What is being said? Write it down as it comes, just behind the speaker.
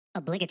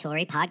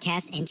Obligatory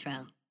podcast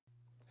intro.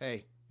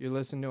 Hey, you're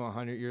listening to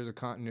 100 Years of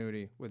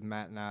Continuity with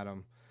Matt and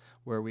Adam,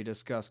 where we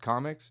discuss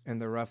comics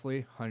and their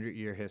roughly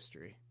 100-year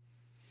history.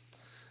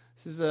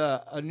 This is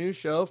a new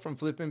show from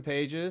Flippin'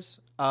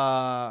 Pages.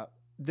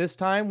 This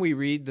time we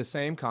read the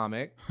same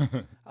comic.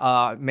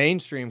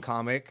 Mainstream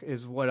comic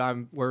is what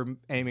we're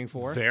aiming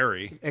for.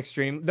 Very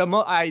extreme.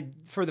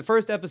 For the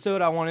first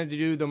episode, I wanted to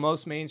do the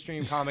most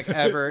mainstream comic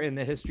ever in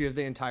the history of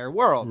the entire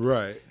world.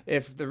 right.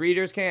 If the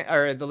readers can't,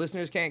 or the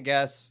listeners can't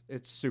guess,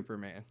 it's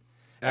Superman.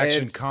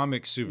 Action And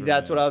comic Superman.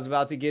 That's what I was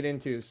about to get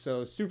into.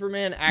 So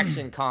Superman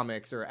Action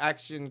Comics, or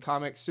Action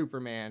Comics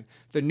Superman,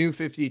 the New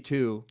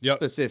 52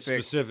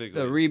 specifically.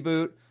 The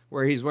reboot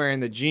where he's wearing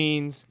the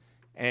jeans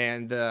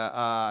and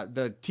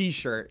the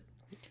T-shirt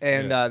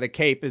and the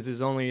cape is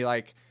his only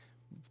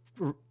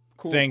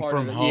cool thing part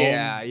from of it. home.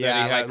 Yeah, that he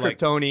had,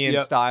 Kryptonian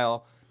yep.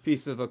 style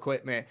piece of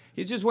equipment.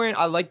 He's just wearing.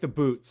 I like the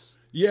boots.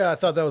 Yeah, I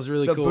thought that was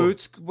really The cool.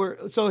 boots were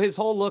so his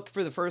whole look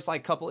for the first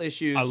couple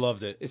issues. I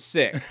loved it. Is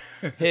sick.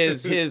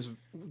 His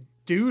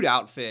dude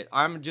outfit.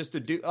 I'm just a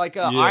dude, like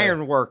a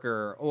iron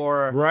worker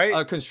or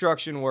a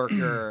construction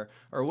worker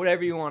or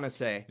whatever you want to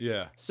say.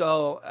 Yeah.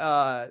 So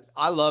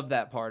I love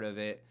that part of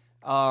it.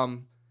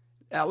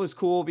 That was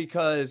cool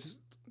because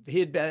he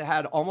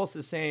had almost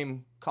the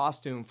same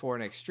costume for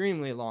an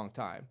extremely long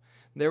time.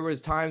 There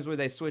was times where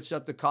they switched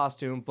up the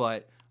costume,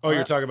 but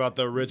You're talking about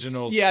the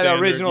original the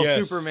original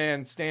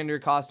Superman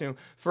standard costume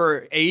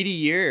for 80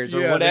 years or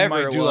whatever they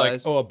might do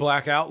it was. a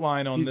black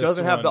outline on He this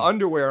doesn't have the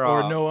underwear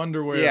or on. no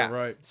underwear, Yeah.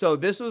 right. So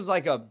this was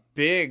a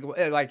big,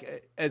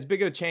 as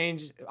big a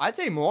change. I'd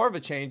say more of a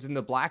change than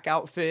the black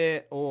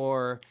outfit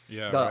or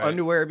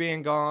underwear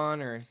being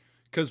gone or...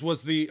 Because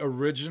was the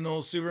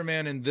original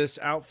Superman in this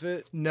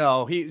outfit?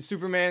 No,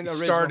 Superman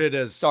started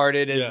as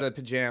the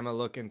pajama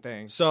looking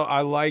thing. So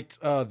I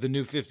liked the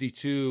New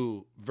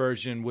 52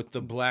 version with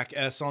the black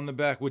S on the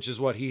back, which is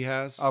what he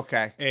has.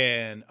 Okay.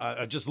 And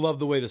I just love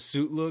the way the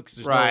suit looks.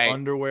 There's no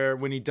underwear.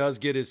 When he does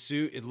get his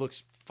suit, it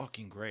looks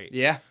fucking great.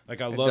 Yeah. I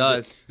love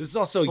it. This is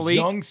also Sleek.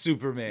 Young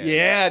Superman.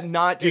 Yeah,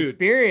 not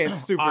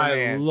experienced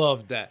Superman. I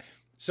loved that.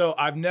 So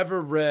I've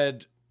never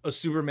read a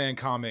Superman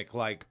comic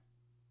like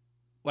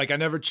I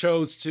never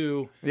chose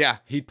to. Yeah.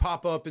 He'd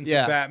pop up in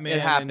some Batman.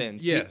 It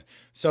happens.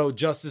 So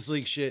Justice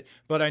League shit.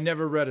 But I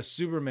never read a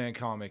Superman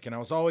comic. And I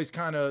was always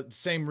kind of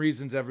same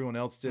reasons everyone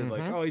else did.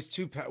 Like, oh, he's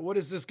too... what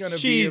is this going to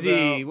be about?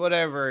 Cheesy,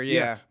 whatever,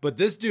 yeah. But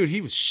this dude,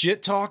 he was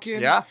shit talking.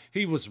 Yeah.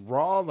 He was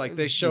raw. Like,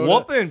 they showed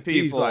whooping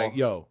people. He's like,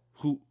 yo,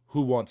 who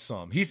wants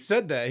some? He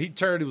said that. He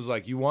turned, he was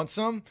like, you want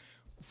some?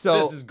 So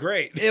this is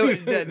great.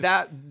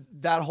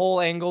 That whole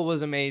angle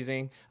was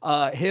amazing.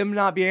 Him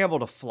not being able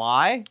to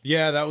fly.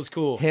 Yeah, that was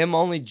cool. Him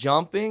only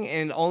jumping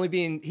and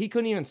he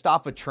couldn't even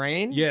stop a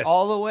train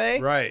all the way.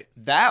 Right.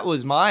 That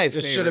was my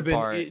favorite part. It should have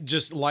been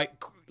just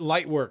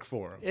light work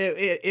for him.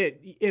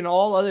 It in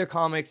all other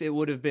comics, it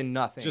would have been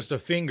nothing. Just a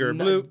finger,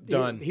 bloop,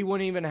 done. He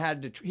wouldn't even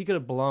had to. He could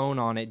have blown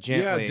on it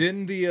gently. Yeah,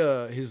 didn't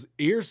his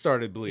ears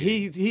started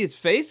bleeding? His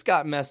face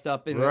got messed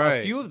up in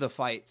a few of the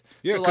fights.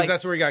 Yeah, because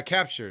that's where he got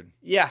captured.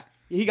 Yeah.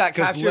 He got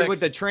captured with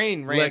the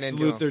train ran Lex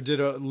into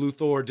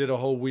Luthor did a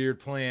whole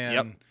weird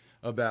plan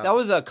about... That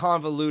was a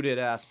convoluted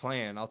ass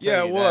plan, I'll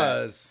tell you it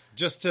was.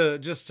 Just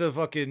to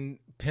fucking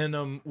pin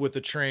him with a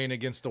train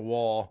against a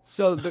wall.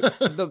 So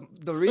the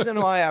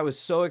reason why I was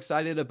so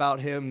excited about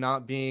him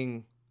not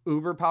being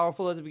uber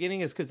powerful at the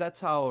beginning is because that's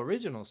how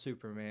original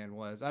Superman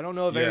was. I don't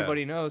know if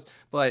everybody knows,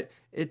 but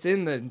it's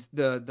in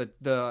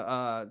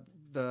the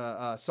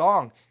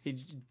song.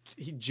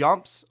 He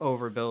jumps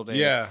over buildings.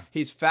 Yeah.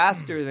 He's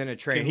faster than a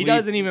train. He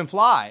doesn't even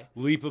fly.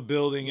 Leap a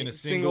building in a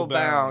single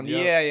bound.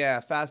 Yep. Yeah.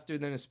 Faster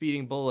than a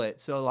speeding bullet.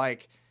 So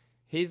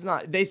he's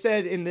not. They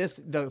said in this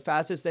the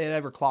fastest they had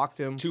ever clocked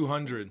him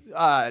 200.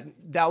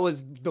 That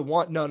was the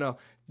one. No.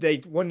 They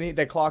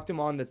clocked him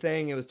on the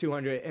thing. It was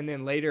 200, and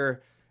then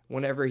later,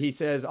 whenever he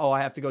says, "Oh,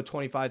 I have to go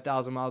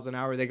 25,000 miles an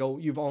hour," they go,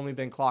 "You've only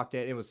been clocked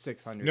at." It was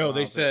 600. No,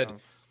 they said.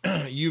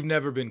 You've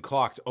never been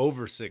clocked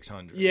over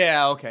 600.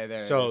 Yeah, okay,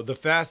 there. So the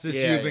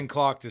fastest you've been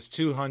clocked is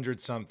 200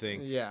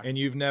 something. Yeah, and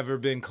you've never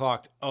been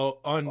clocked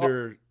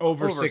over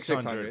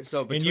 600.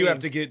 So and you have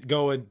to get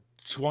going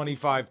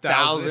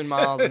 25,000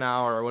 miles an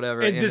hour or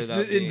whatever. And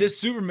this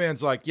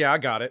Superman's like, yeah, I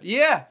got it.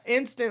 Yeah,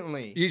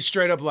 instantly. He's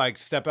straight up like,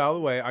 step out of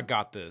the way. I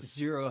got this.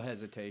 Zero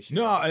hesitation.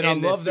 No, and I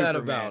love that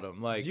about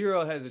him. Like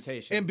zero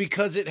hesitation. And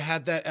because it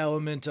had that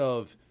element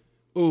of,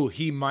 ooh,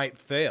 he might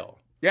fail.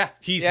 Yeah.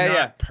 He's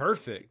not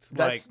perfect.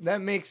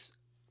 That makes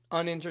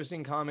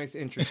uninteresting comics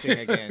interesting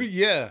again.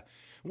 Yeah.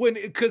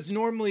 Because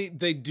normally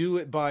they do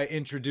it by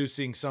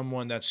introducing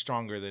someone that's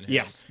stronger than him.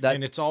 Yes.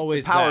 And it's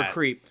always power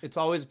creep. It's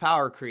always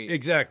power creep.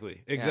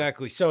 Exactly. Yeah.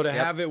 So to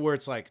have it where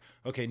it's like,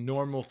 okay,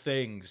 normal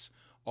things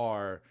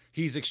are,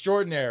 he's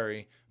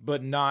extraordinary,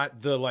 but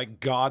not the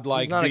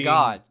godlike. He's not a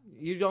god.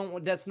 You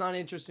don't. That's not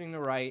interesting to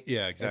write.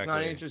 Yeah, exactly. It's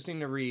not interesting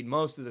to read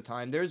most of the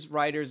time. There's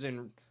writers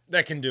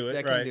that can do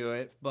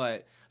it.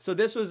 But so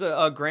this was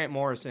a Grant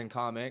Morrison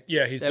comic.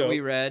 Yeah, he's that dope.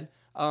 we read.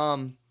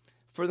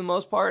 for the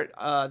most part,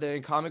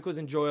 the comic was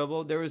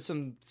enjoyable. There was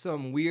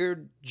some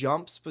weird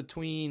jumps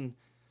between,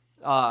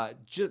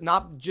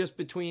 not just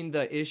between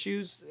the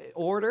issues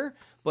order,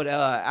 but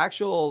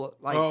actual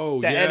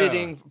the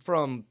editing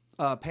from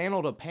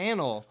panel to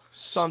panel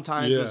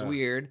sometimes was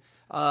weird.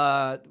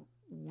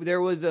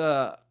 There was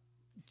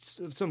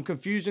some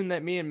confusion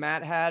that me and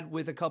Matt had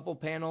with a couple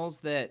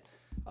panels that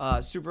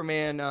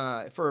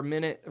Superman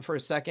for a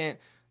second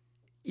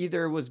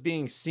either was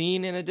being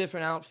seen in a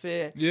different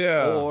outfit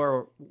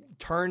or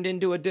turned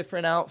into a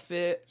different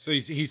outfit. So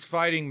he's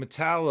fighting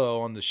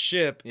Metallo on the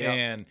ship,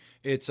 and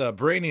it's a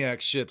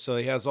Brainiac ship, so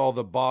he has all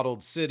the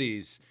bottled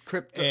cities.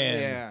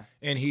 And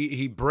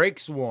he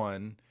breaks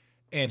one,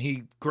 and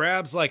he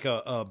grabs like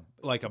a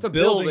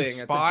building spire.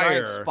 It's a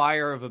giant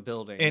spire of a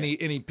building. And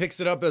he picks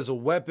it up as a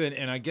weapon,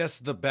 and I guess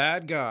the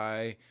bad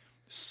guy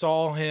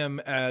saw him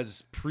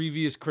as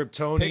previous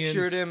Kryptonians.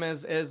 Pictured him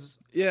as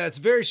it's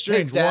very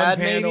strange. his dad, one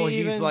panel, maybe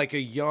he's even? like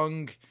a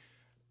young,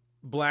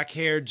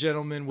 black-haired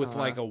gentleman with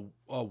like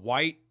a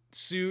white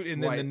suit,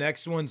 and then the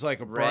next one's like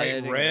a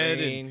bright red,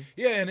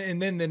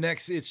 and then the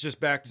next it's just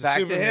back to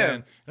Superman.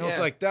 him. And I was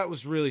like, that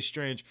was really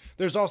strange.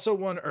 There's also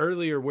one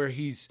earlier where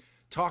he's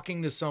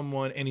talking to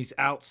someone and he's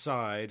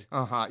outside.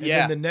 And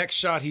then the next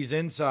shot he's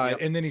inside,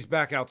 and then he's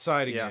back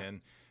outside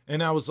again.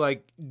 And I was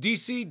like,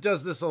 DC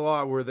does this a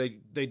lot where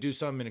they do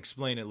something and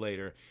explain it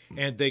later.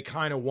 And they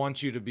kind of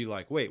want you to be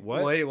like, wait,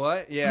 what? Wait,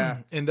 what? Yeah.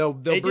 And they'll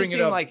bring it just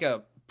seemed up. like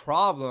a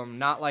problem,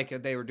 not like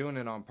they were doing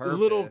it on purpose. A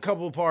little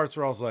couple parts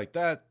where I was like,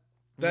 that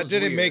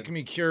didn't weird. make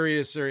me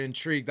curious or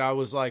intrigued. I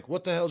was like,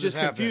 what the hell just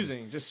happened?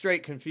 Confusing. Just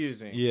straight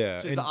confusing. Yeah.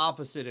 Just the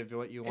opposite of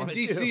what you want And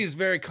to do. DC is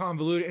very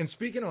convoluted. And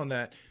speaking on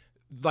that,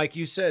 like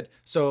you said,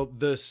 so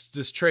this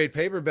trade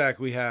paperback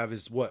we have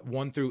is what,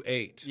 1 through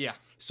 8. Yeah.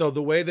 So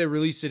the way they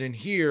release it in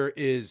here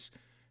is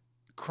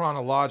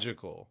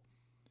chronological,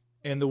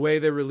 and the way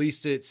they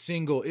released it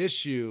single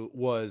issue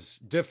was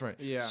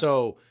different. Yeah.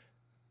 So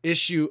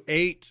issue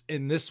 8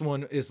 in this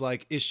one is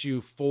like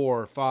issue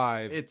 4 or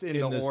 5. It's in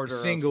the order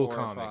single of 4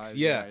 or comics. 5.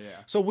 Yeah. Yeah.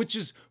 So which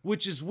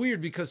is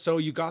weird because so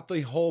you got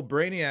the whole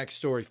Brainiac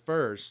story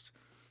first,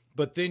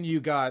 but then you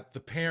got the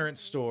parent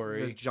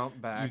story. The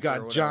jump back. You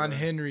got John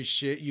Henry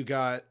shit. You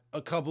got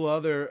a couple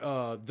other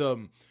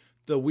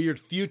the weird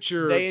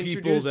future they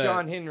people introduced that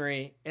John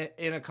Henry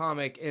in a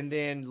comic, and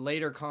then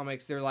later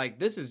comics they're like,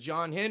 "This is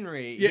John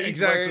Henry." Yeah, He's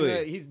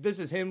exactly. This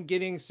is him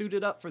getting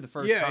suited up for the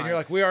first time. Yeah, and you're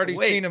like, we already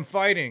seen him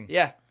fighting.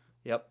 Yeah.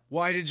 Yep.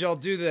 Why did y'all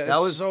do that? That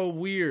It's was so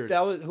weird.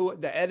 That was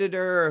the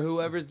editor or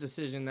whoever's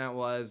decision that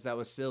was. That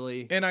was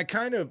silly. And I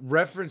kind of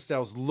referenced, I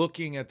was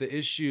looking at the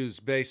issues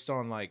based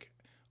on like,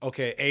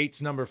 okay,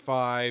 8's number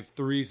 5,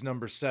 3's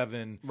number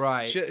 7.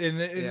 Right.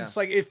 And it's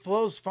like, it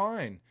flows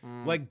fine.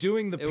 Like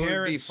doing the It would be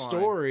parent fine.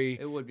 story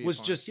It would be was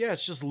fine. just,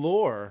 it's just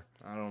lore.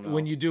 I don't know.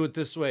 When you do it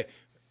this way.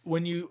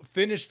 When you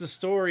finish the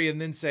story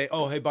and then say,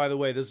 oh, hey, by the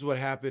way, this is what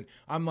happened.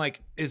 I'm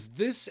like, is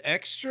this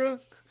extra?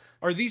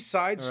 Are these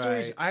side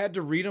stories? Right. I had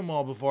to read them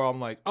all before. I'm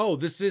like, oh,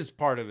 this is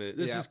part of it.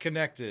 This Yeah. is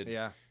connected.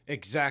 Yeah.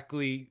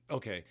 Exactly.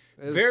 Okay.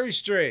 was- Very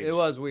strange. It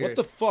was weird. What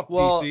the fuck,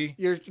 well, DC?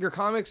 Your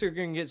comics are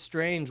going to get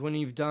strange when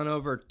you've done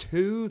over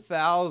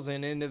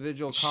 2,000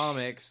 individual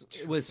comics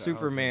with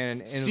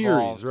Superman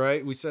involved. Series,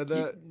 right? We said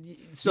that?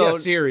 So yeah,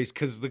 series,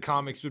 because the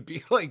comics would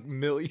be like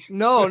millions.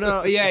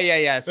 no,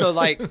 yeah. So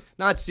like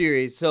not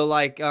series. So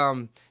like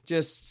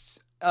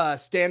just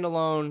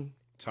standalone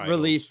Titles,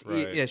 released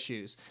right.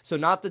 issues. So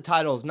not the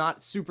titles,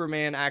 not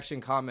Superman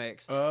Action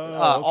Comics. Oh,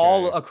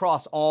 all okay.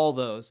 across all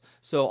those.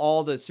 So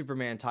all the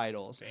Superman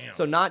titles. Damn.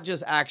 So not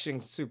just Action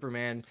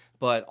Superman,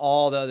 but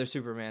all the other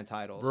Superman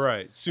titles.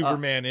 Right.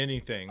 Superman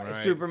anything, right?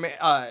 Superman.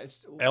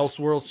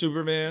 Elseworld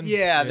Superman?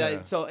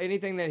 Yeah. So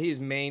anything that he's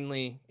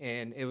mainly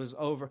in, it was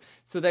over.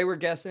 So they were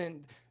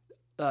guessing.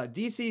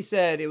 DC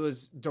said it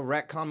was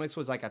Direct Comics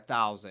was like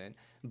 1,000.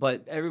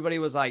 But everybody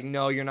was like,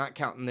 no, you're not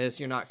counting this.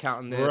 You're not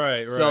counting this.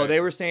 Right. So they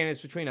were saying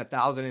it's between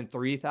 1,000 and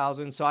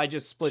 3,000. So I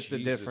just split the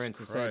Jesus difference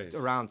and said Christ.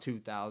 around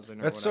 2,000.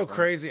 That's so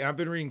crazy. I've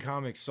been reading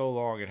comics so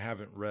long and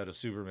haven't read a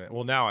Superman.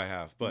 Well, now I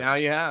have. But Now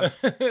you have.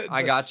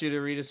 I got you to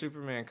read a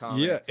Superman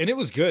comic. Yeah, and it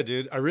was good,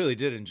 dude. I really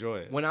did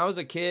enjoy it. When I was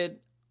a kid,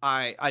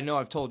 I know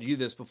I've told you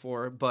this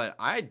before, but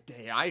I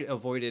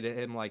avoided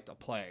him like the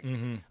plague.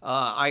 Mm-hmm.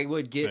 I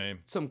would get Same.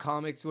 some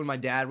comics when my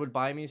dad would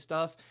buy me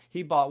stuff.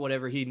 He bought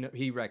whatever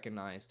he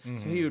recognized,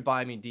 so he would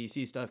buy me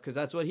DC stuff because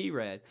that's what he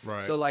read.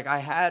 Right. So like I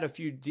had a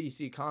few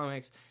DC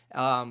comics.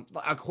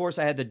 Of course,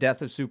 I had the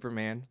Death of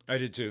Superman. I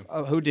did too.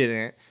 Who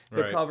didn't?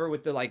 The Right. cover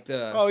with the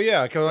Oh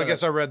yeah, 'cause I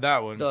guess I read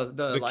that one.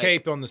 the, like,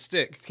 cape on the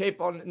stick. cape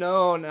on.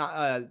 No,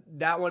 not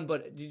that one.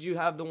 But did you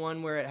have the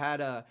one where it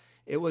had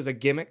it was a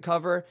gimmick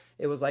cover.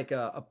 It was like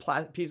a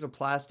piece of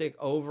plastic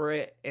over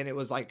it, and it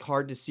was like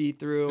hard to see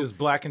through. It was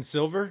black and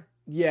silver.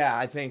 Yeah,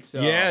 I think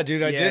so. Yeah,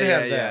 dude, I did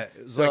have that.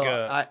 It was So like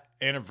a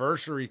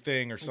anniversary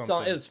thing or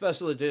something. it was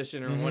special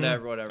edition or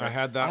whatever. I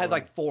had that I had one.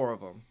 like 4 of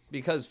them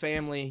because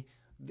family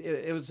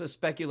it was a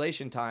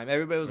speculation time.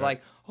 Everybody was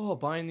like, "Oh,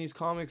 buying these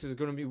comics is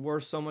going to be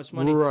worth so much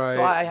money." Right.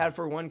 So I had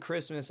for one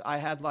Christmas, I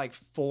had like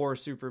 4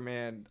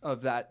 Superman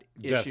of that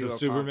Death issue of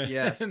Superman.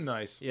 Yes,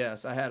 Nice.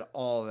 Yes, I had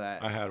all of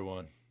that. I had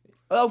one.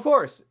 Of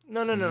course,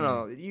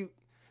 no.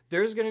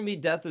 There's going to be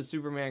Death of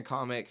Superman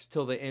comics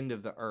till the end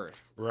of the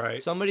earth. Right.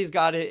 Somebody's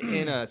got it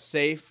in a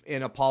safe,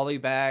 in a poly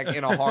bag,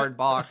 in a hard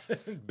box,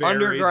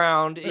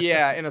 underground,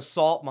 in a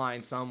salt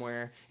mine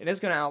somewhere, and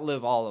it's going to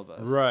outlive all of us.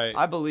 Right.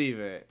 I believe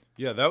it.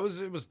 Yeah, it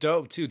was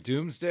dope too.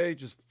 Doomsday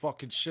just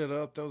fucking shit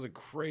up. That was a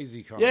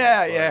crazy comic.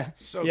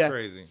 So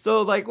crazy.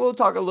 So like we'll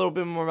talk a little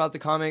bit more about the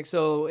comic.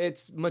 So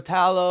it's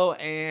Metallo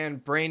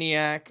and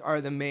Brainiac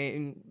are the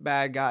main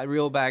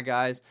real bad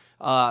guys.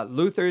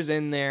 Luther's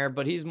in there,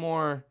 but he's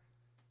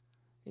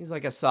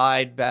like a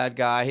side bad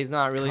guy. He's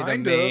not really the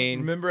main.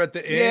 Remember at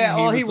the end?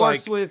 Yeah, he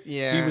works with.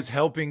 Yeah, he was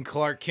helping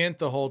Clark Kent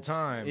the whole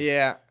time.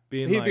 Yeah.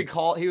 He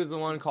was the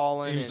one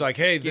calling. He was like,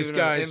 "Hey, this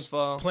guy's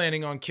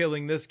planning on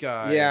killing this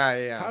guy."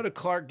 Yeah. How did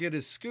Clark get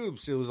his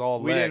scoops? It was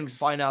all we Lex. didn't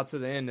find out to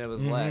the end. It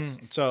was Lex.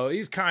 So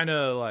he's kind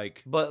of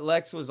like. But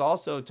Lex was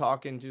also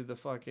talking to the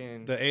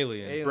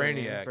alien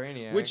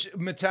Brainiac, which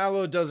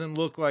Metallo doesn't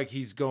look like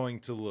he's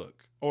going to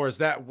look, or is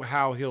that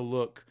how he'll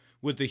look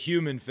with the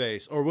human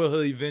face, or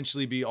will he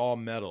eventually be all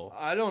metal?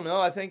 I don't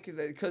know. I think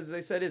because they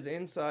said his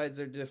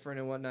insides are different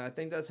and whatnot. I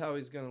think that's how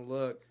he's gonna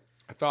look.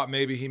 I thought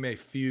maybe he may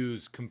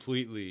fuse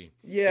completely.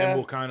 Yeah. And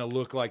will kind of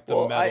look like the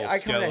metal skeleton. I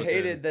kind of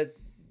hated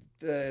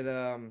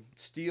that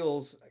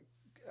Steele's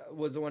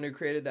was the one who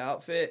created the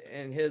outfit,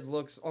 and his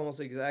looks almost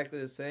exactly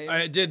the same.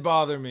 It did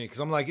bother me, because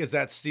I'm like, is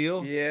that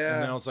Steele? Yeah.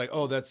 And then I was like,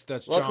 oh, that's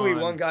Luckily,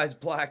 John. one guy's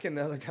black and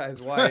the other guy's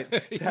white.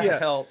 That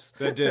helps.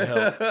 That did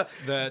help.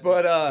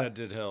 That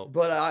did help.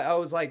 But I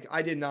was like,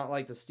 I did not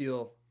like the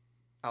Steele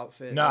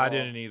outfit. No, I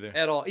didn't either.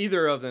 At all.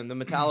 Either of them. The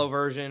Metallo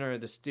version or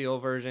the Steel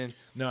version.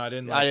 No, I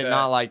didn't like that. I did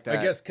not like that.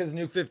 I guess because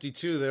New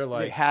 52, they're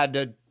like... They had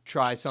to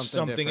try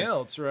something different.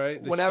 Else,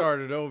 right? They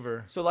started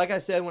over. So like I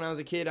said, when I was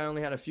a kid, I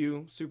only had a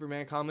few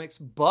Superman comics,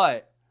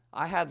 but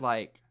I had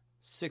like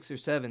 6 or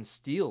 7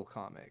 Steel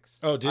comics.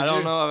 Oh, did you? I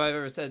don't know if I've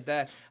ever said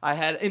that. I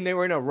had, and they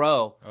were in a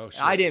row. Oh,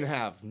 shit. I didn't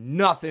have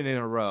nothing in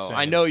a row. Same.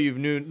 I know you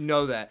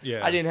know that.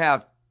 Yeah. I didn't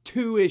have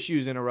 2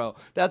 issues in a row.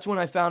 That's when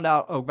I found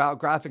out about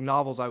graphic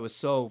novels. I was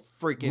so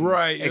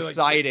freaking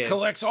excited. Like,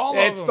 collects all of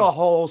them. It's the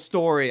whole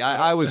story.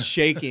 I was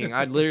shaking.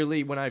 I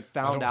literally, when I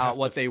found out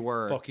what they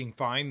were. Fucking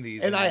find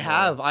these. And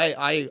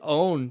I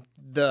own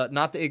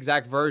not the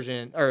exact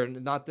version, or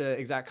not the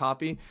exact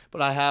copy,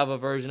 but I have a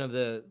version of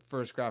the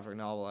first graphic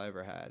novel I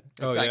ever had.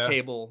 It's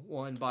Cable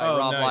one by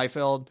Rob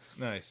Liefeld.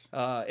 Nice.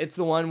 It's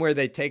the one where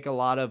they take a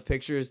lot of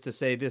pictures to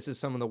say this is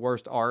some of the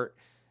worst art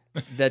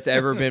that's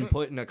ever been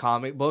put in a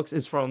comic books.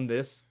 It's from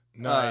this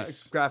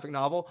graphic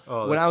novel.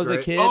 Oh, when I was a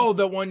kid. Oh,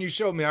 the one you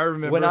showed me. I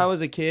remember. When I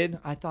was a kid,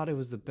 I thought it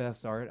was the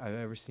best art I've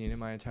ever seen in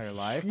my entire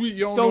life. Sweet,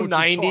 you don't know what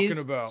 90s, you're talking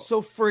about.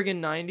 So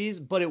friggin'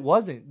 90s, but it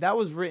wasn't. That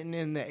was written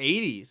in the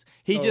 80s.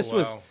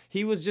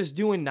 He was just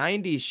doing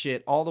 90s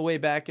shit all the way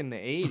back in the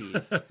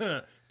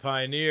 80s.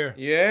 Pioneer.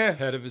 Yeah.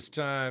 Ahead of his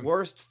time.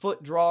 Worst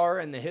foot drawer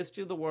in the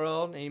history of the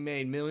world, and he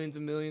made millions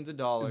and millions of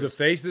dollars. The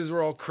faces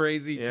were all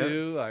crazy,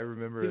 too. I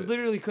remember He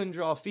literally couldn't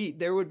draw feet.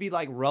 There would be,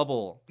 like,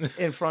 rubble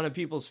in front of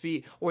people's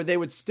feet, or they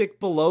would stick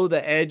below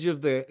the edge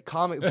of the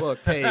comic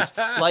book page.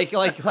 like...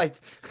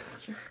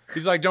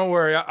 He's like, don't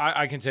worry,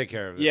 I can take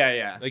care of it.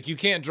 Yeah. Like, you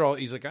can't draw.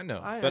 He's like, I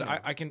know, but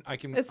I can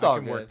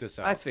work this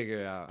out. I figure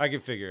it out. I can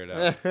figure it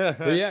out.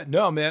 But yeah,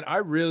 no, man, I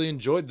really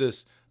enjoyed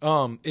this.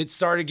 It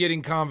started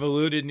getting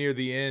convoluted near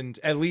the end,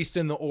 at least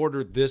in the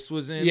order this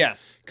was in.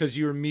 Yes. Because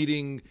you were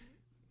meeting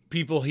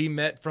people he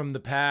met from the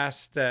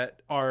past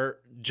that are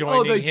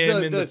joining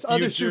him in the future.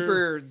 Other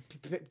super...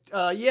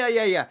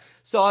 yeah.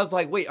 So I was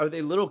like, wait, are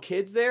they little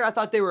kids there? I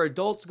thought they were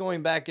adults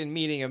going back and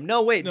meeting him.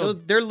 No, wait,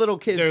 they're little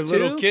kids too? They're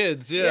little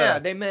kids, yeah. Yeah,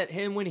 they met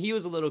him when he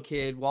was a little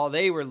kid while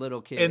they were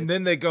little kids. And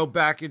then they go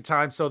back in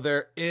time, so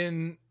they're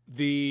in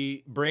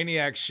the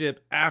Brainiac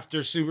ship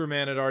after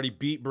Superman had already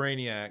beat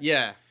Brainiac.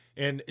 Yeah.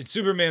 And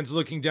Superman's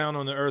looking down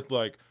on the Earth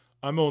like,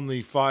 I'm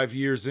only 5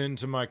 years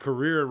into my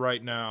career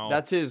right now.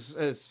 That's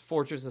his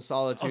Fortress of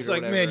Solitude. I was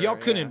like, man, y'all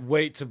couldn't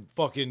wait to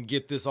fucking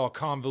get this all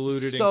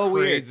convoluted so and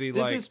crazy.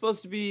 Weird. This is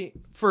supposed to be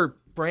for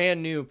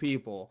brand new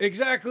people.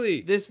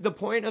 Exactly. The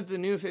point of the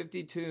New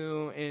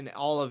 52 and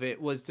all of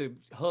it was to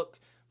hook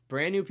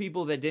brand new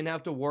people that didn't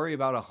have to worry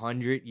about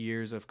 100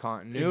 years of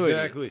continuity.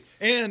 Exactly.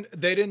 And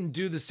they didn't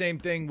do the same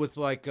thing with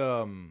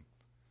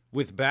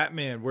with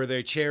Batman, where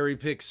they cherry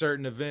pick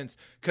certain events,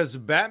 because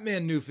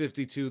Batman New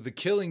 52, the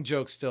Killing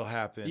Joke still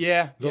happened.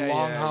 Yeah, the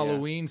Long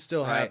Halloween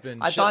still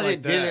happened. I thought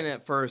it didn't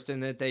at first,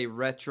 and that they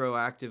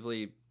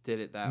retroactively did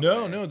it that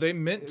way. No, they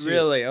meant to.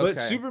 Really? Okay.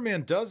 But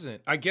Superman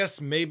doesn't. I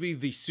guess maybe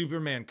the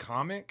Superman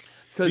comic.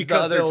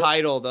 Because the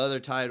other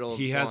title.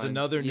 He has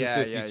another New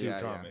 52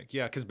 comic.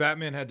 Yeah, because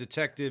Batman had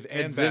Detective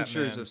and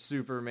Adventures Batman. of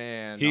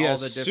Superman. He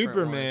has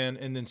Superman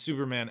and then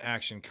Superman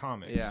Action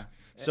Comics. Yeah.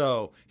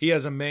 So he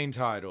has a main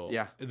title.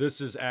 Yeah.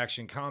 This is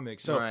Action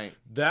Comics. So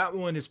that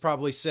one is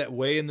probably set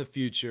way in the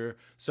future.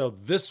 So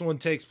this one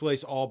takes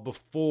place all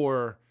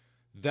before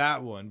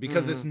that one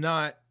because it's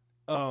not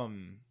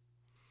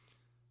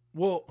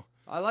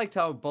I liked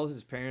how both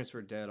his parents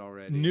were dead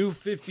already. New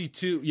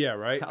 52. Yeah,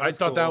 right. I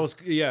thought cool. that was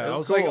I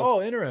was cool. like,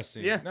 oh,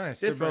 interesting. Yeah, nice.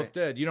 different. They're both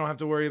dead. You don't have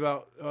to worry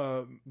about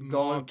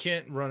Mom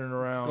Kent running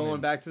around.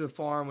 Going back to the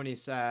farm when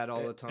he's sad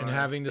all the time. And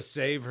having to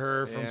save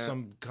her from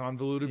some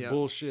convoluted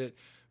bullshit.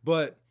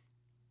 But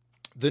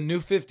the New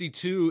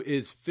 52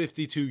 is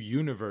 52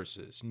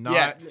 universes,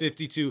 not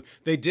 52.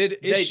 They did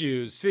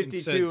issues.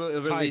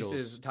 52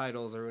 releases,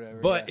 titles or whatever.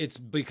 But it's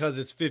because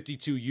it's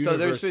 52 universes. So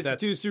there's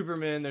 52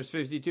 Superman, there's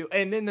 52.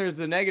 And then there's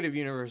the negative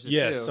universes too.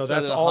 Yes, so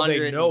that's all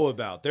they know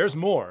about. There's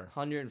more.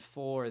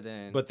 104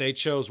 then. But they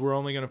chose, we're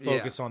only going to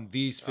focus on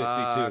these 52.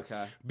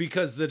 Okay.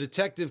 Because the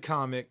Detective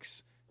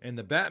Comics and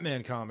the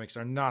Batman comics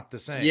are not the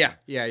same. Yeah,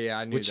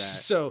 I knew that.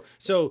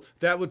 So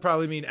that would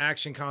probably mean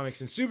Action Comics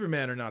and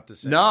Superman are not the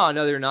same. No,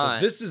 they're not.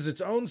 So this is its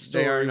own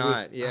story. They are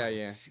not.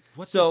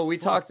 We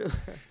talked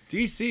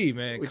DC,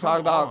 man. We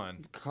talked about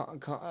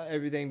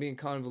everything being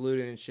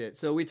convoluted and shit.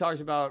 So we talked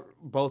about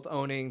both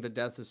owning the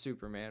death of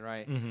Superman,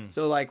 right? Mm-hmm.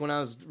 So like when I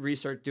was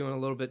doing a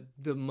little bit,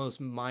 the most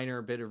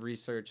minor bit of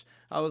research,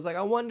 I was like,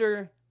 I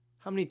wonder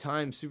how many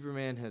times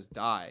Superman has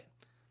died.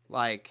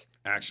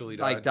 Actually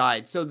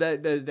died. So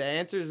the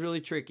answer is really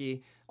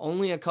tricky.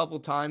 Only a couple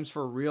times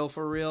for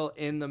real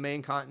in the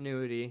main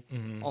continuity.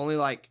 Mm-hmm. Only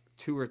like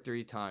 2 or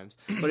 3 times.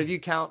 But if you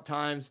count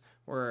times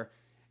where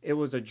it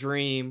was a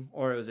dream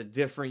or it was a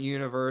different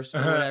universe or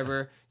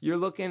whatever, you're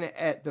looking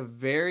at the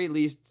very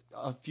least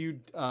a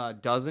few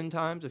dozen,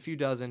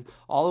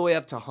 all the way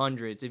up to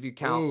hundreds if you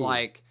count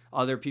like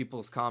other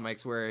people's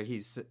comics where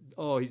he's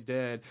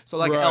dead. So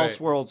like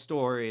Elseworld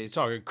stories.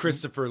 Talking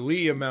Christopher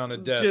Lee amount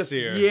of deaths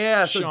here.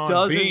 Yeah, so Sean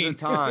dozens Bean. of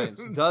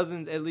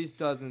times. At least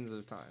dozens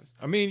of times.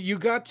 I mean, you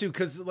got to,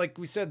 because like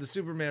we said, the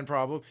Superman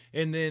problem,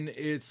 and then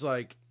it's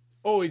like,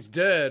 oh, he's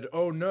dead.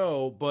 Oh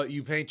no, but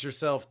you paint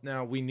yourself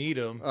now, we need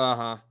him.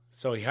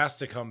 So he has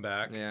to come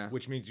back,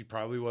 which means he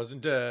probably wasn't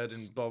dead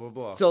and blah, blah,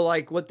 blah. So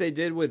like what they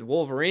did with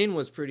Wolverine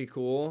was pretty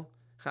cool.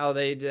 How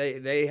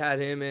they had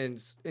him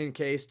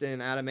encased in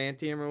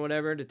adamantium or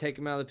whatever to take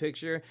him out of the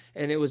picture,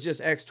 and it was just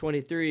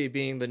X-23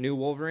 being the new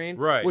Wolverine,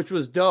 right? Which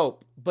was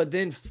dope. But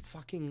then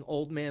fucking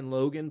Old Man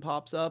Logan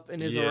pops up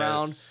and is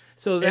around.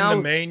 So now in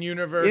the main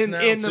universe,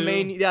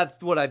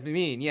 that's what I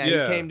mean. Yeah,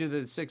 he came to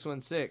the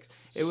 616.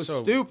 It was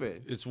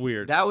stupid. It's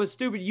weird. That was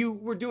stupid.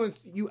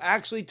 You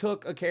actually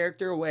took a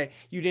character away.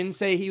 You didn't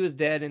say he was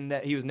dead and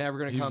that he was never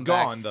going to come back.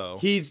 He's gone though.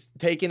 He's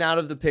taken out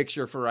of the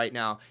picture for right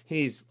now.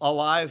 He's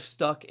alive,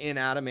 stuck in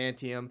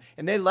adamantium,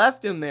 and they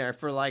left him there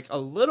for like a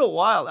little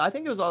while. I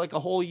think it was like a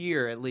whole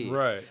year at least.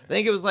 Right. I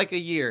think it was like a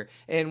year.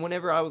 And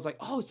whenever I was like,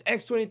 oh, it's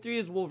X-23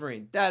 is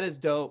Wolverine. That is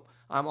dope.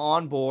 I'm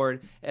on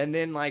board. And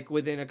then like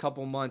within a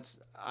couple months,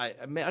 I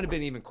might have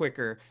been even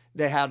quicker.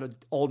 They had an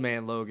Old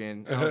Man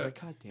Logan. And I was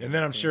like, God damn. And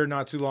then I'm sure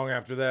not too long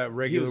after that,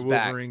 regular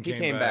Wolverine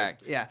came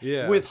back.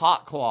 Yeah. With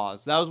Hot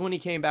Claws. That was when he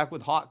came back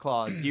with Hot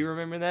Claws. Do you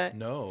remember that?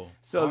 No.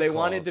 So they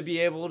wanted to be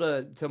able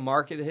to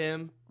market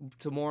him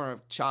to more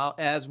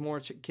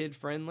kid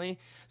friendly.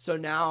 So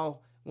now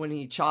when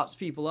he chops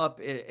people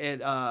up,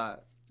 it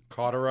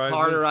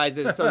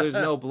cauterizes so there's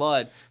no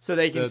blood, so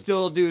they can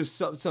still do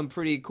some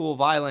pretty cool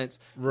violence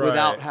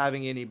without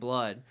having any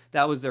blood.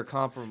 That was their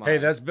compromise. Hey,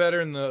 that's better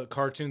than the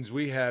cartoons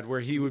we had where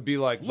he would be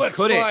like, let's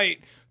fight,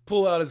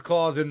 pull out his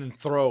claws and then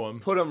throw him,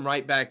 put him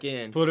right back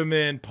in, put him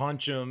in,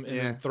 punch him, and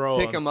then throw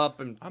him, pick him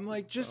up, and I'm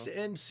like, just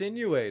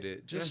insinuate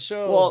it, just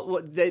show.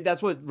 Well,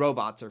 that's what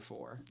robots are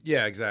for.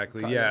 Yeah,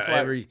 exactly. Yeah,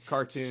 every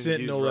cartoon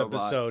Sentinel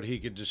episode he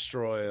could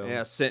destroy him.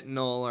 Yeah,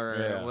 Sentinel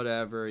or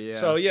whatever. Yeah.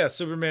 So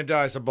Superman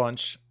dies a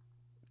bunch.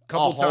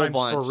 Couple times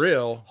for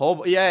real.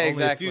 Only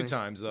exactly. A few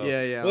times though.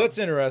 Yeah. Well, that's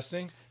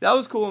interesting. That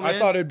was cool, man. I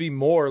thought it'd be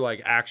more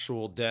like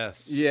actual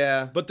deaths.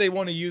 Yeah. But they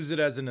want to use it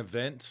as an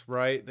event,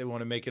 right? They want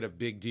to make it a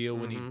big deal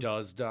when he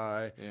does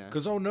die. Yeah.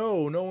 Because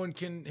no one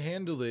can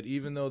handle it,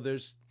 even though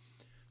there's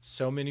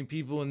so many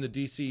people in the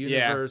DC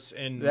universe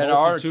and that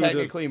are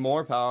technically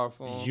more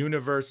powerful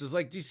universes.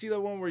 Like, do you see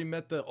that one where he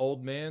met the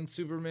old man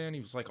Superman? He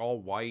was like all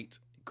white,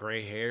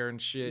 gray hair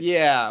and shit.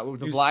 Yeah, with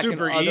the black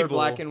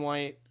and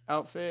white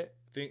outfit.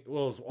 It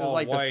was all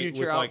like white the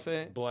future with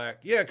outfit. Like black.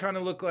 Yeah, it kind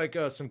of looked like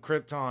some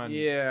Krypton.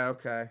 Yeah,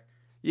 okay.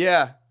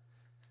 Yeah.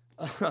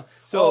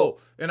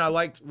 And I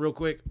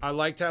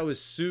liked how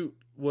his suit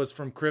was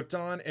from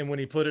Krypton, and when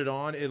he put it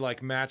on, it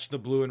like matched the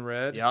blue and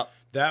red. Yep.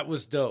 That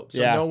was dope.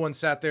 So no one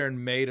sat there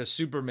and made a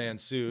Superman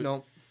suit.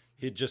 Nope.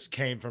 It just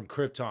came from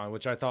Krypton,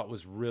 which I thought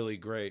was really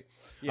great.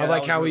 Yeah, I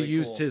like how he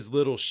used his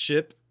little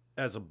ship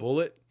as a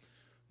bullet.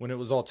 When it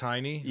was all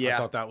tiny, I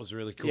thought that was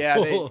really cool.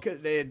 Yeah,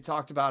 they had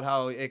talked about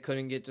how it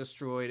couldn't get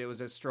destroyed. It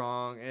was as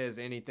strong as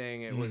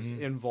anything. It was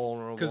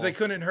invulnerable. Because they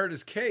couldn't hurt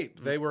his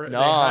cape. They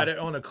had it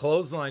on a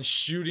clothesline,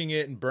 shooting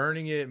it and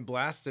burning it and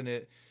blasting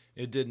it.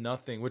 It did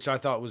nothing, which I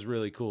thought was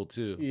really cool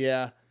too.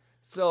 Yeah.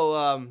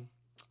 So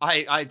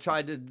I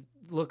tried to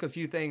look a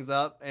few things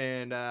up,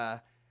 and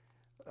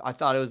I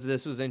thought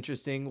this was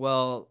interesting.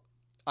 Well,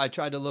 I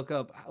tried to look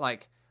up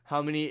like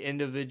how many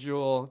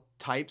individual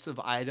types of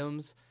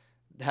items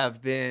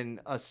have been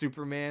a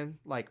Superman,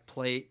 like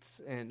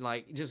plates and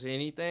like just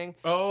anything.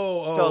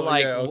 So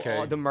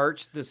like the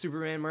merch, the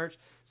Superman merch.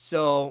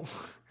 So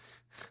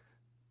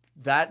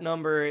that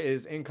number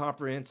is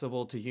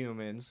incomprehensible to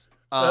humans.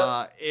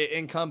 It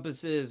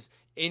encompasses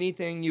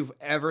anything you've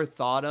ever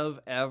thought of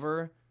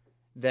ever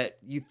that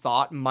you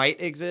thought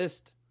might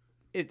exist.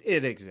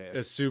 It exists.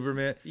 As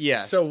Superman?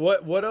 Yes. So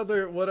what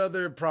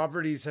other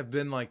properties have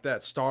been like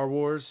that? Star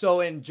Wars?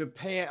 So in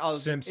Japan,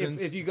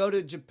 Simpsons? If you go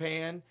to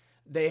Japan,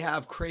 they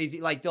have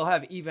crazy, like they'll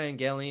have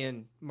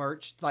Evangelion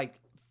merch,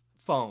 like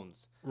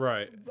phones.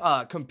 Right.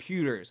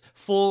 Computers,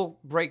 full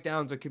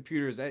breakdowns of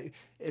computers.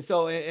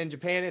 So in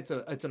Japan, it's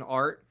an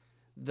art.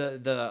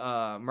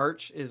 The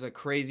merch is a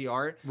crazy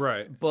art.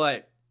 Right.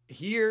 But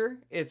here,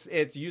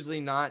 it's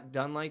usually not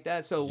done like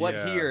that. So what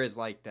here is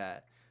like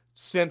that?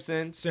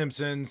 Simpsons,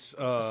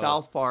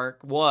 South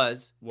Park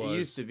was. It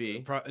used to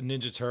be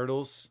Ninja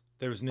Turtles.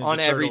 There was Ninja on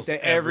Turtles,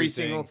 every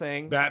single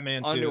thing.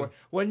 Batman underwear. too.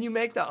 When you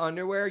make the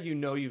underwear, you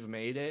know you've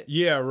made it.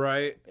 Yeah,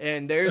 right.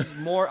 And there's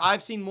more.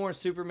 I've seen more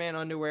Superman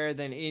underwear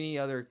than any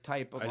other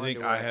type of underwear. I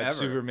think I had ever.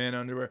 Superman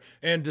underwear,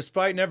 and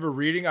despite never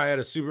reading, I had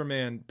a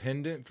Superman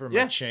pendant for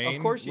my chain.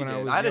 Of course you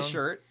did. I had a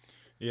shirt.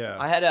 Yeah,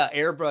 I had an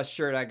airbrush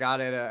shirt I got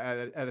at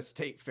a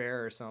state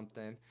fair or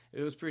something.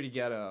 It was pretty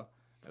ghetto.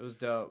 It was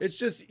dope. It's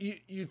just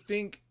you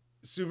think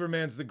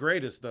Superman's the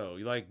greatest though.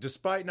 Like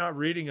despite not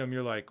reading him,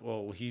 you're like,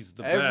 well, he's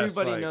the best.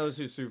 Everybody knows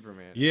who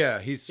Superman is. Yeah,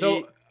 he's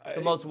so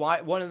the most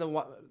wide. One of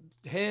the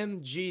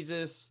him,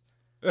 Jesus,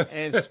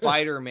 and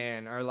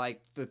Spider-Man are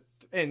like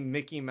and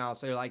Mickey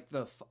Mouse are like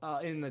the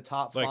in the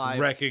top like 5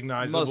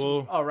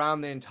 recognizable most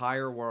around the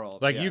entire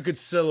world. Like you could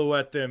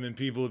silhouette them and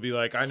people would be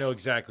like, I know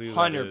exactly who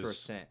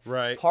 100%.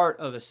 Right.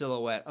 Part of a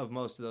silhouette of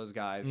most of those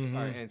guys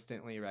are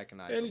instantly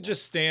recognizable. And he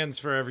just stands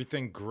for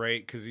everything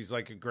great because he's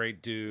like a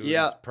great dude.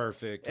 Yeah. He's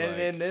perfect. And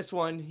in this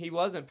one,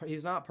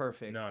 he's not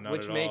perfect. No, not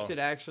which at makes all. it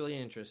actually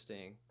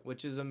interesting,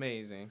 which is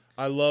amazing.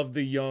 I love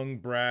the young,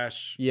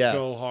 brash,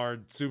 go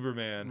hard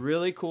Superman.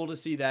 Really cool to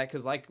see that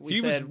because, like we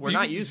said, we're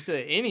not used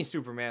to any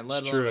Superman,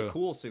 let alone a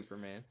cool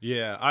Superman.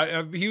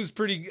 Yeah, he was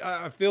pretty.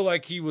 I feel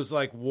like he was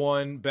like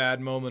one bad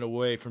moment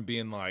away from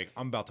being like,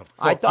 I'm about to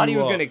fuck I thought he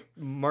was going to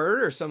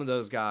murder some of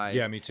those guys.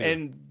 Yeah, me too.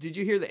 And did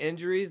you hear the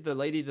injuries the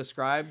lady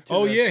described?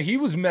 He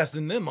was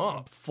messing them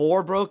up.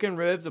 4 broken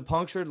ribs, a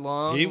punctured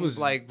lung. He was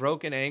like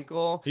broken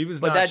ankle. He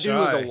was, but not that shy. dude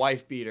was a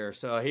wife beater,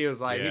 so he was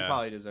like, he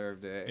probably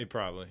deserved it. He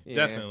probably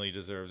definitely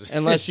deserves it.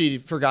 Unless she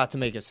forgot to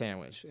make a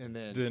sandwich, and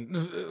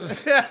then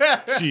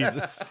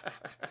Jesus.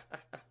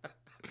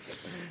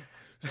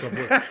 So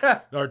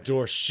our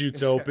door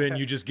shoots open.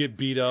 You just get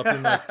beat up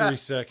in like 3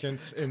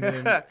 seconds, and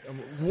then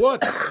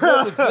what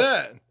was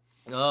that?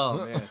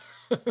 Oh man!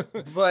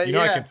 But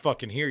I can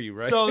fucking hear you,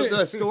 right? So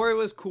the story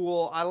was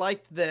cool. I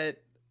liked that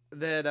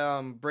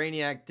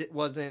Brainiac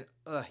wasn't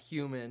a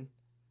human.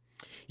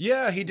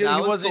 Yeah, he did.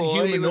 He wasn't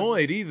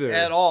humanoid either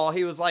at all.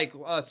 He was like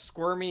a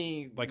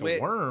squirmy, like a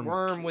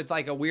worm with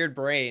like a weird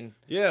brain.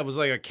 Yeah, it was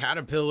like a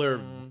caterpillar.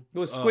 It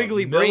was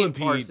squiggly brain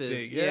parts.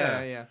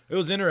 Yeah. It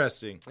was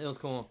interesting. It was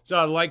cool. So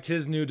I liked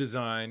his new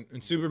design,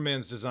 and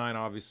Superman's design.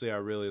 Obviously, I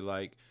really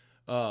like.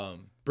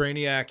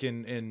 Brainiac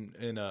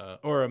and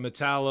or a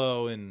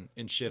Metallo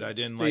and shit. I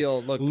didn't like.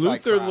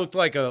 Luthor looked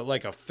like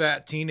a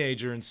fat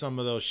teenager in some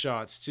of those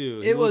shots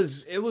too. It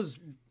was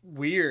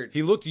weird.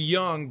 He looked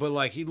young, but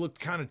like he looked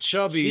kind of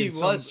chubby.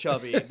 He was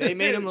chubby. They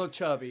made him look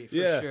chubby for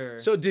sure.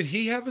 So did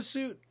he have a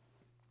suit?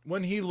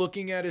 When he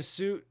looking at his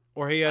suit,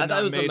 or he had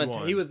not made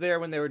one? He was there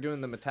when they were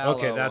doing the Metallo.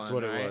 Okay, that's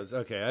what it was.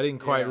 Okay, I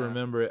didn't quite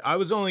remember it. I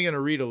was only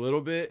gonna read a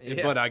little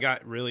bit, but I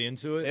got really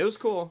into it. It was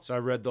cool. So I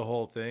read the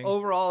whole thing.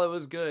 Overall, it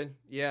was good.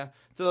 Yeah.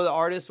 So the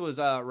artist was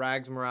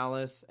Rags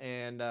Morales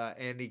and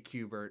Andy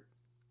Kubert.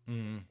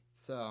 Mm-hmm.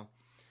 So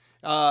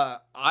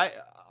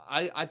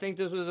I think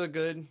this was a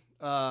good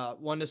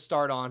one to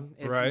start on.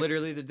 It's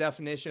literally the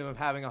definition of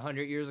having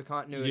 100 years of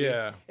continuity.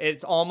 Yeah.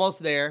 It's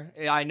almost there.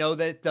 I know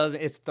that it doesn't.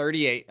 It's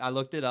 38. I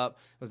looked it up.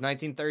 It was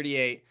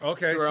 1938.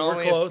 Okay, so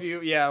we're close.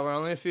 We're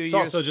only a few years. It's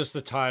also just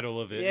the title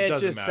of it. Yeah, it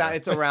doesn't matter.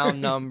 It's a round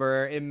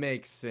number. It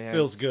makes sense.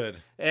 Feels good.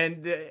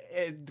 And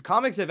the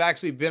comics have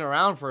actually been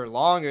around for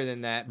longer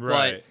than that.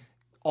 Right. But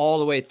all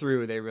the way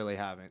through, they really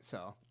haven't.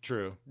 So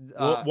true.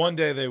 One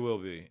day they will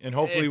be, and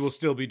hopefully we'll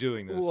still be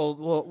doing this.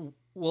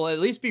 We'll at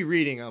least be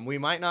reading them. We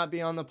might not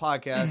be on the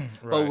podcast,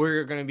 but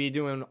we're going to be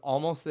doing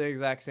almost the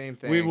exact same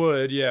thing. We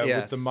would,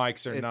 with the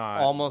mics or not.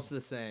 It's almost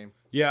the same.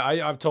 Yeah,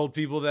 I've told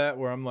people that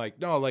where I'm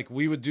like, no, like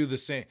we would do the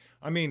same.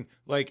 I mean,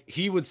 like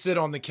he would sit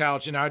on the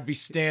couch and I'd be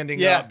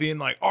standing up being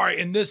like, all right,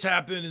 and this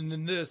happened and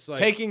then this. Like,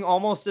 taking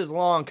almost as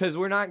long because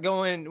we're not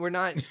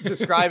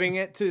describing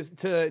it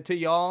to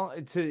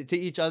y'all, to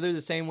each other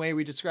the same way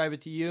we describe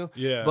it to you.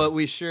 Yeah. But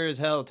we sure as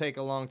hell take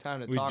a long time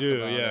to talk about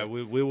it. We do, yeah.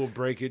 We will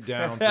break it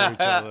down for each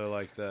other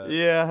like that.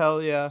 Yeah,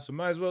 hell yeah. So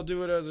might as well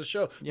do it as a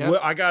show. Yeah. Well,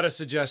 I got a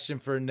suggestion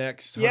for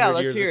next 100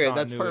 let's years hear of it.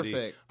 That's continuity.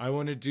 perfect. I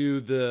want to do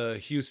the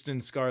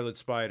Houston Scarlet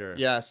Spider.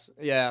 Yes,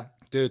 yeah.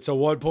 Dude, so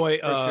one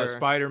point, sure.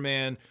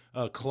 Spider-Man,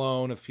 a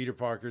clone of Peter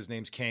Parker's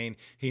name's Kane.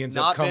 He ends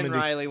Not up coming Ben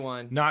Reilly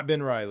one. Not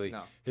Ben Reilly.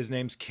 No. His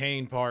name's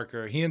Kane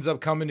Parker. He ends up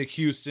coming to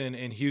Houston,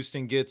 and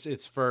Houston gets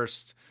its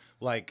first,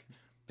 like,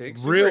 big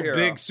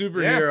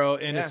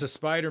superhero, and it's a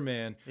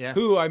Spider-Man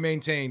who I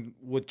maintain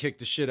would kick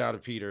the shit out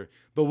of Peter.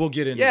 But we'll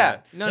get into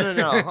that. No,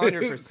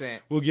 100%.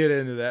 We'll get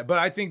into that. But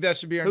I think that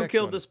should be our next one. Who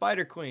killed the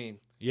Spider Queen?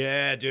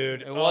 Yeah,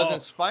 dude. It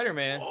wasn't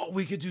Spider-Man. Oh,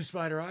 we could do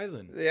Spider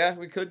Island. Yeah,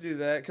 we could do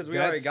that because we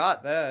already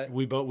got that.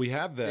 We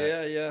have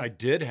that. Yeah. I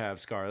did have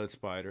Scarlet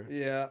Spider.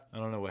 Yeah. I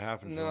don't know what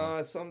happened to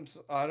him.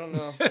 I don't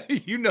know.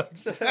 You know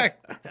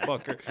exactly,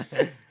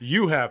 fucker.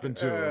 You happened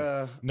to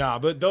him. Nah,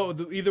 but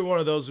either one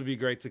of those would be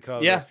great to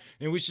cover. Yeah.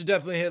 And we should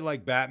definitely hit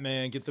like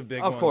Batman, get the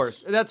big ones. Of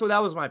course. That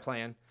was my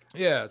plan.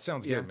 Yeah, it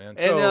sounds good, man.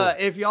 And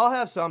if y'all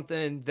have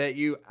something that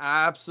you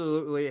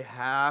absolutely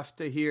have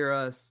to hear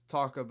us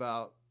talk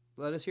about,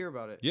 let us hear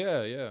about it.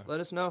 Yeah. Let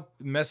us know.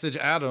 Message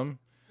Adam,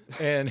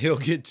 and he'll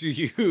get to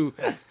you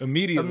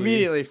immediately.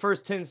 Immediately,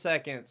 first 10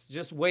 seconds.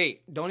 Just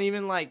wait. Don't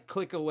even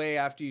click away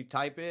after you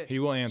type it. He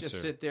will answer.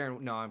 Just sit there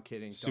and no, I'm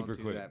kidding. Super don't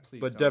do quick. That. Please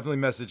but don't. definitely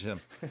message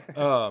him.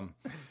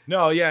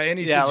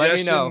 Any suggestion? Let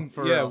me know,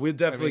 for real. We'll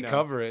definitely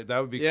cover it. That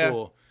would be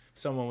cool.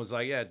 Someone was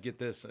like, "Yeah, get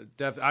this."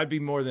 I'd be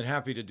more than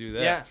happy to do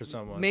that for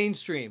someone.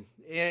 Mainstream,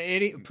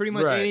 pretty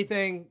much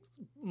anything,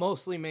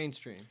 mostly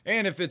mainstream.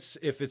 And if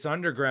it's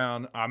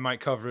underground, I might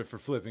cover it for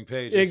flipping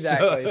pages.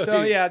 Exactly.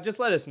 So just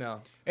let us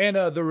know. And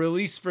the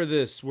release for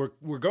this,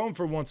 we're going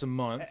for once a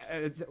month.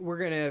 We're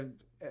gonna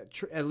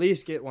at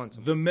least get once a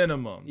month. The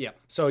minimum. Yeah.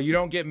 So you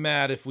don't get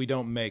mad if we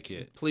don't make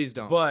it. Please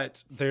don't.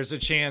 But there's a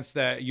chance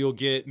that you'll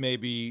get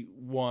maybe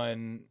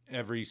one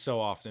every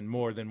so often,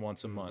 more than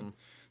once a month.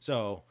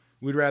 So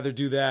we'd rather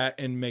do that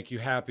and make you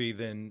happy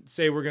than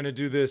say we're going to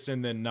do this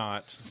and then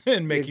not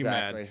and make you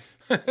mad.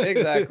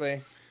 Exactly.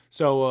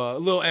 So a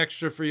little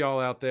extra for y'all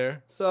out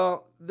there.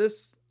 So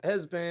this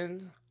has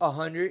been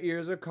 100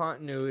 years of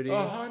continuity.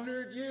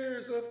 100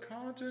 years of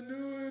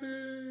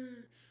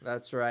continuity.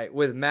 That's right.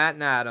 With Matt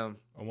and Adam.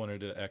 I wanted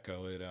to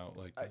echo it out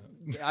like that.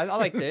 I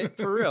liked it.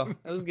 For real.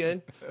 It was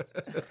good.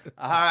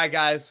 All right,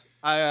 guys.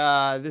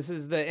 This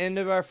is the end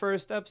of our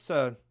first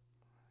episode.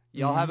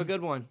 Y'all have a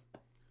good one.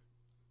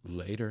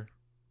 Later.